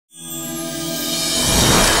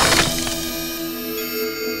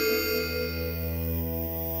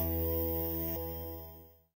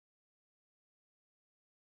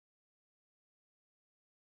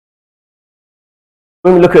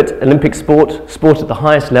When we look at Olympic sport, sport at the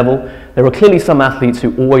highest level, there are clearly some athletes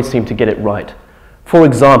who always seem to get it right. For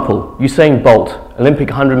example, Usain Bolt, Olympic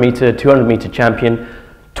 100 meter, 200 meter champion,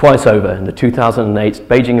 twice over in the 2008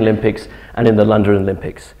 Beijing Olympics and in the London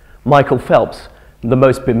Olympics. Michael Phelps, the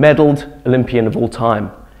most bemedaled Olympian of all time.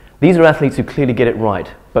 These are athletes who clearly get it right,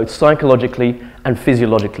 both psychologically and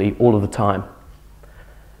physiologically all of the time.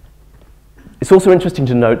 It's also interesting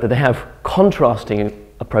to note that they have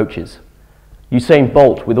contrasting approaches. Usain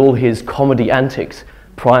Bolt, with all his comedy antics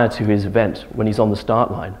prior to his event when he's on the start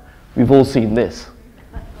line. We've all seen this,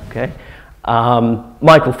 okay?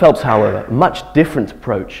 Michael Phelps, however, a much different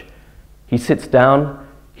approach. He sits down,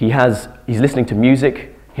 he's listening to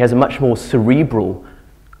music, he has a much more cerebral,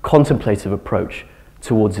 contemplative approach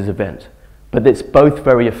towards his event. But it's both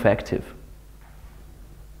very effective.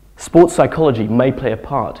 Sports psychology may play a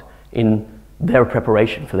part in their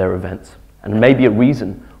preparation for their events, and may be a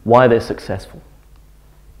reason why they're successful.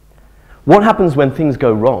 What happens when things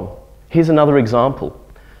go wrong? Here's another example.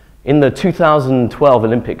 In the 2012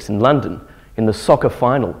 Olympics in London, in the soccer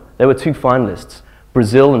final, there were two finalists,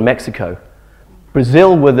 Brazil and Mexico.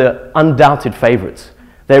 Brazil were the undoubted favorites.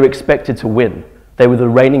 They were expected to win. They were the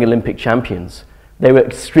reigning Olympic champions. They were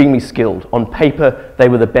extremely skilled. On paper, they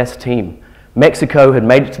were the best team. Mexico had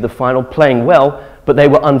made it to the final playing well, but they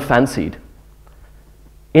were unfancied.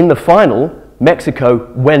 In the final,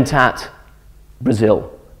 Mexico went at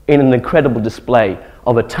Brazil in an incredible display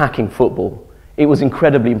of attacking football. It was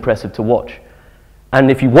incredibly impressive to watch.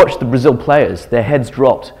 And if you watch the Brazil players, their heads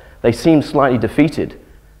dropped. They seemed slightly defeated.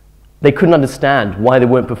 They couldn't understand why they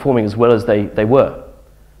weren't performing as well as they were.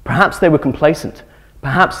 Perhaps they were complacent.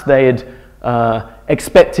 Perhaps they had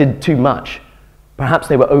expected too much. Perhaps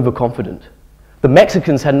they were overconfident. The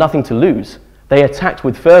Mexicans had nothing to lose. They attacked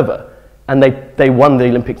with fervor. And they won the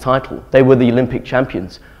Olympic title. They were the Olympic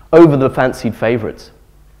champions over the fancied favorites.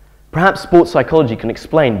 Perhaps sports psychology can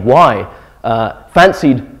explain why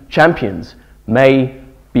fancied champions may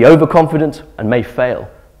be overconfident and may fail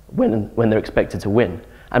when they're expected to win.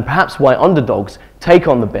 And perhaps why underdogs take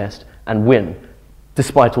on the best and win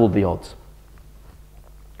despite all the odds.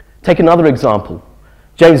 Take another example.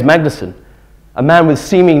 James Magnussen, a man with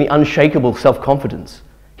seemingly unshakable self-confidence.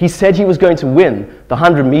 He said he was going to win the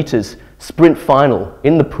 100 meters sprint final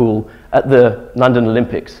in the pool at the London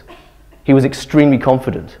Olympics. He was extremely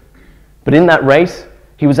confident. But in that race,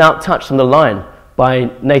 he was out-touched on the line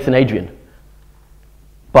by Nathan Adrian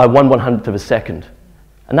by 1/100th of a second.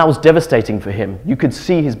 And that was devastating for him. You could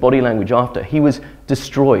see his body language after. He was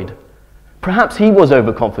destroyed. Perhaps he was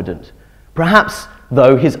overconfident. Perhaps,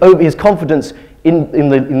 though, his confidence in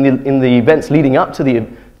the events leading up to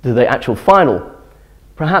the actual final,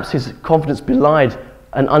 perhaps his confidence belied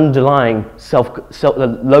an underlying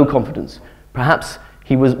low confidence. Perhaps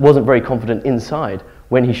he wasn't very confident inside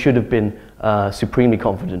when he should have been supremely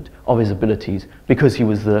confident of his abilities because he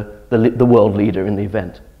was the world leader in the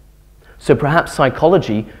event. So perhaps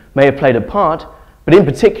psychology may have played a part, but in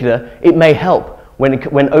particular, it may help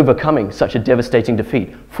when overcoming such a devastating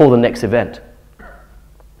defeat for the next event.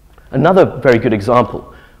 Another very good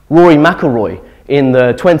example, Rory McIlroy in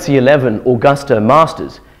the 2011 Augusta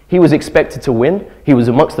Masters. He was expected to win. He was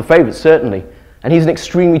amongst the favorites, certainly. And he's an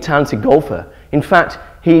extremely talented golfer. In fact,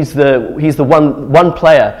 he's the one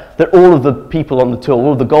player that all of the people on the tour,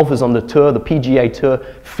 all of the golfers on the tour, the PGA Tour,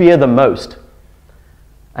 fear the most.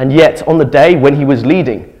 And yet, on the day when he was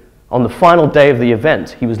leading, on the final day of the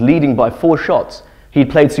event, he was leading by 4 shots. He'd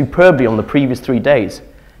played superbly on the previous 3 days.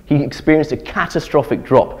 He experienced a catastrophic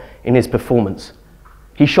drop in his performance.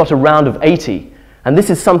 He shot a round of 80. And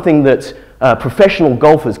this is something that professional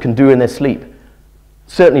golfers can do in their sleep,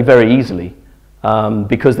 certainly very easily,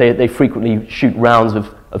 because they frequently shoot rounds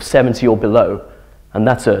of 70 or below, and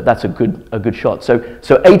that's a good shot.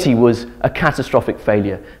 So 80 was a catastrophic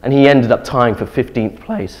failure, and he ended up tying for 15th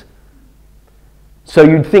place. So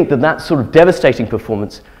you'd think that sort of devastating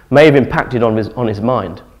performance may have impacted on his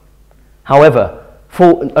mind. However,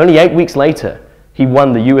 only 8 weeks later, he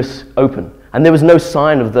won the US Open, and there was no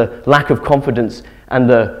sign of the lack of confidence and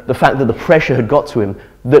the fact that the pressure had got to him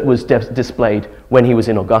that was displayed when he was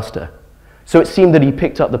in Augusta. So it seemed that he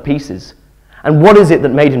picked up the pieces. And what is it that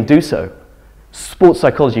made him do so? Sports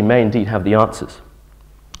psychology may indeed have the answers.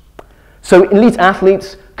 So elite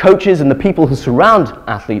athletes, coaches, and the people who surround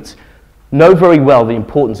athletes know very well the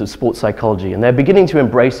importance of sports psychology, and they're beginning to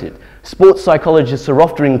embrace it. Sports psychologists are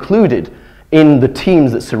often included in the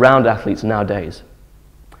teams that surround athletes nowadays.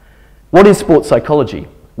 What is sports psychology?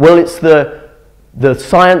 Well, it's the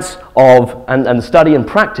science of, and the study and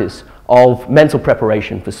practice of mental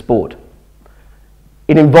preparation for sport.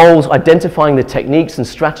 It involves identifying the techniques and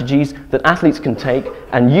strategies that athletes can take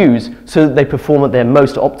and use so that they perform at their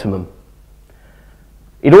most optimum.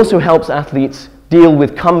 It also helps athletes deal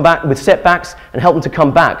with setbacks and help them to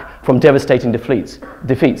come back from devastating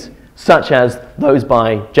defeats, such as those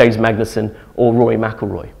by James Magnussen or Rory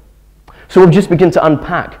McIlroy. So we'll just begin to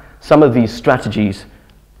unpack some of these strategies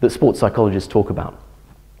that sports psychologists talk about.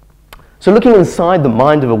 So looking inside the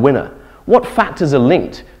mind of a winner, what factors are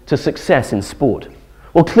linked to success in sport?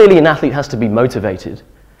 Well, clearly an athlete has to be motivated.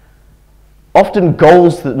 Often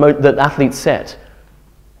goals that athletes set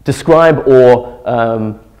describe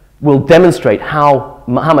or will demonstrate how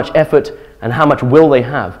much effort and how much will they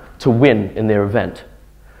have to win in their event.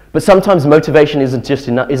 But sometimes motivation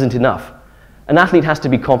isn't enough. An athlete has to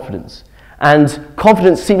be confident. And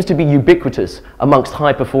confidence seems to be ubiquitous amongst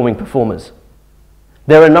high-performing performers.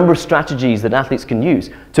 There are a number of strategies that athletes can use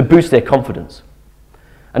to boost their confidence.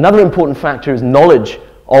 Another important factor is knowledge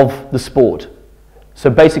of the sport. So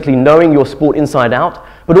basically knowing your sport inside out,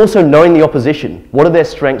 but also knowing the opposition. What are their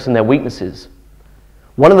strengths and their weaknesses?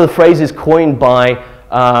 One of the phrases coined by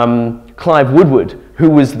Clive Woodward, who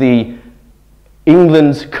was the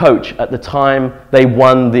England's coach at the time they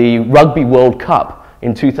won the Rugby World Cup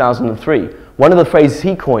in 2003. One of the phrases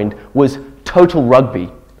he coined was total rugby,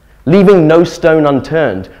 leaving no stone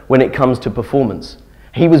unturned when it comes to performance.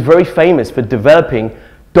 He was very famous for developing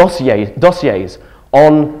dossiers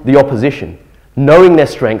on the opposition, knowing their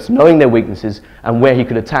strengths, knowing their weaknesses, and where he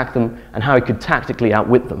could attack them and how he could tactically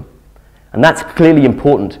outwit them. And that's clearly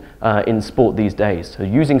important in sport these days, so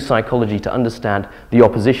using psychology to understand the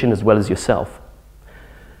opposition as well as yourself.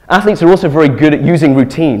 Athletes are also very good at using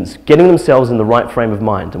routines, getting themselves in the right frame of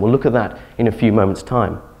mind, and we'll look at that in a few moments'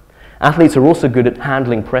 time. Athletes are also good at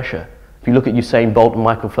handling pressure. If you look at Usain Bolt and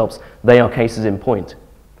Michael Phelps, they are cases in point.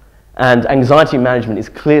 And anxiety management is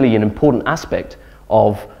clearly an important aspect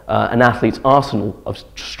of an athlete's arsenal of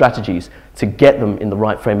strategies to get them in the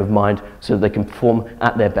right frame of mind so that they can perform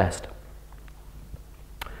at their best.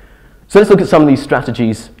 So let's look at some of these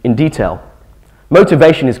strategies in detail.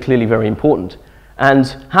 Motivation is clearly very important. And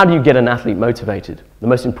how do you get an athlete motivated? The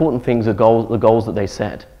most important things are the goals that they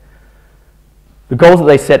set. The goals that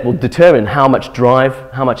they set will determine how much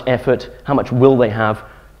drive, how much effort, how much will they have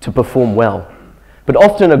to perform well. But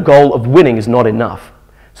often a goal of winning is not enough.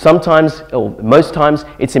 Sometimes, or most times,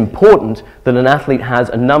 it's important that an athlete has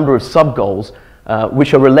a number of sub-goals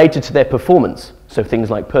which are related to their performance, so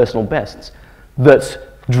things like personal bests, that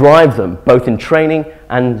drive them both in training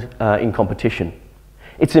and in competition.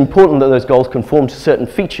 It's important that those goals conform to certain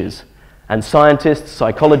features, and scientists,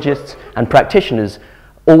 psychologists, and practitioners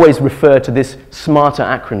always refer to this SMARTER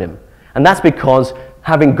acronym. And that's because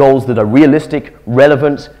having goals that are realistic,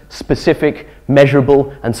 relevant, specific,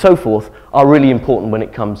 measurable, and so forth are really important when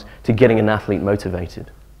it comes to getting an athlete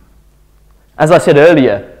motivated. As I said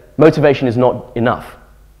earlier, motivation is not enough.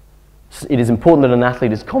 It is important that an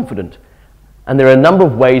athlete is confident, and there are a number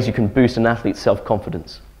of ways you can boost an athlete's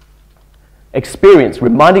self-confidence. Experience,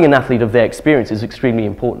 reminding an athlete of their experience is extremely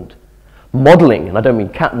important. Modeling, and I don't mean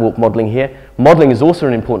catwalk modeling here, modeling is also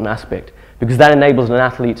an important aspect because that enables an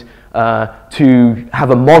athlete to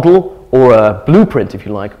have a model or a blueprint, if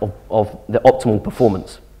you like, of the optimal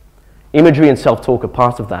performance. Imagery and self-talk are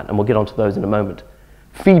part of that, and we'll get onto those in a moment.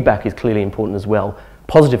 Feedback is clearly important as well,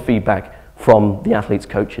 positive feedback from the athlete's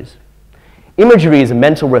coaches. Imagery is a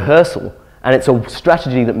mental rehearsal, and it's a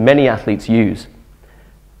strategy that many athletes use.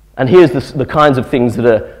 And here's the kinds of things that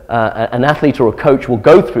an athlete or a coach will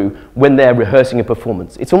go through when they're rehearsing a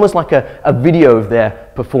performance. It's almost like a video of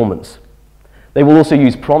their performance. They will also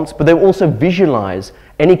use prompts, but they will also visualize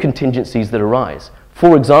any contingencies that arise.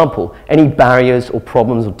 For example, any barriers or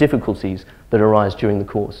problems or difficulties that arise during the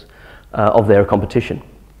course of their competition.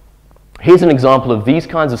 Here's an example of these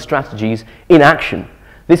kinds of strategies in action.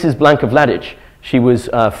 This is Blanka Vladic. She was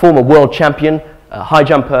a former world champion, high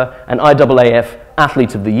jumper, and IAAF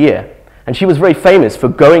Athlete of the Year. And she was very famous for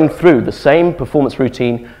going through the same performance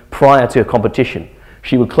routine prior to a competition.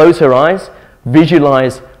 She would close her eyes,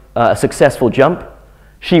 visualize a successful jump.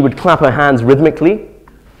 She would clap her hands rhythmically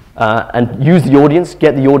and use the audience,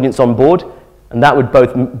 get the audience on board, and that would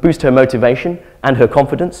both boost her motivation and her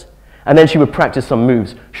confidence. And then she would practice some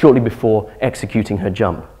moves shortly before executing her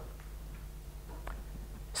jump.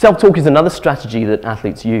 Self-talk is another strategy that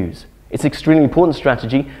athletes use. It's an extremely important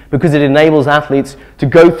strategy because it enables athletes to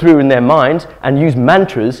go through in their mind and use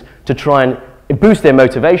mantras to try and boost their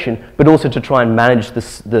motivation, but also to try and manage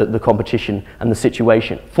the competition and the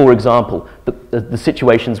situation. For example, the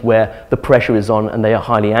situations where the pressure is on and they are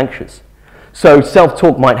highly anxious. So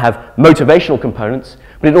self-talk might have motivational components,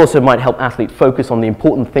 but it also might help athletes focus on the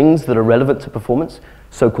important things that are relevant to performance,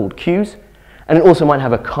 so-called cues, and it also might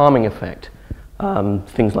have a calming effect,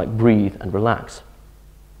 things like breathe and relax.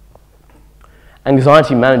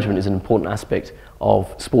 Anxiety management is an important aspect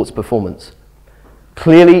of sports performance.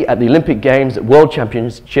 Clearly, at the Olympic Games, at World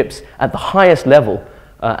Championships, at the highest level,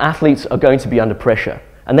 athletes are going to be under pressure,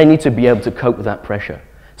 and they need to be able to cope with that pressure.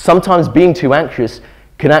 Sometimes being too anxious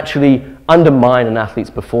can actually undermine an athlete's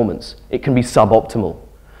performance. It can be suboptimal.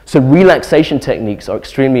 So relaxation techniques are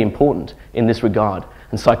extremely important in this regard,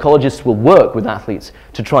 and psychologists will work with athletes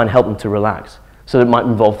to try and help them to relax. So it might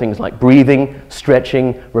involve things like breathing,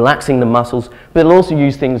 stretching, relaxing the muscles, but it'll also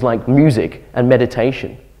use things like music and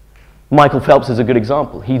meditation. Michael Phelps is a good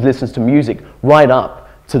example. He listens to music right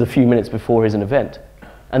up to the few minutes before his event,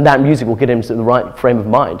 and that music will get him to the right frame of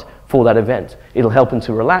mind for that event. It'll help him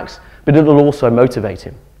to relax, but it'll also motivate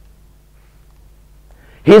him.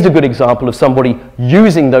 Here's a good example of somebody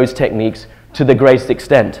using those techniques to the greatest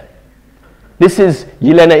extent. This is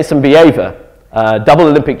Yelena Isinbayeva, double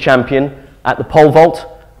Olympic champion at the pole vault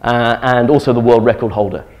and also the world record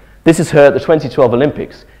holder. This is her at the 2012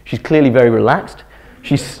 Olympics. She's clearly very relaxed.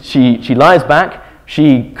 She lies back,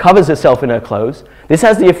 she covers herself in her clothes. This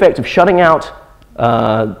has the effect of shutting out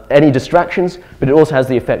any distractions, but it also has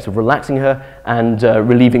the effect of relaxing her and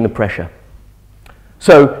relieving the pressure.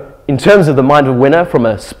 So, in terms of the mind of a winner, from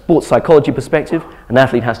a sports psychology perspective, an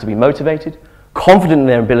athlete has to be motivated, confident in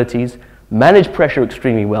their abilities, manage pressure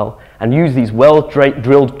extremely well, and use these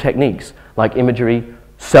well-drilled techniques like imagery,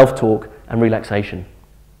 self-talk, and relaxation.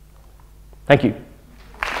 Thank you.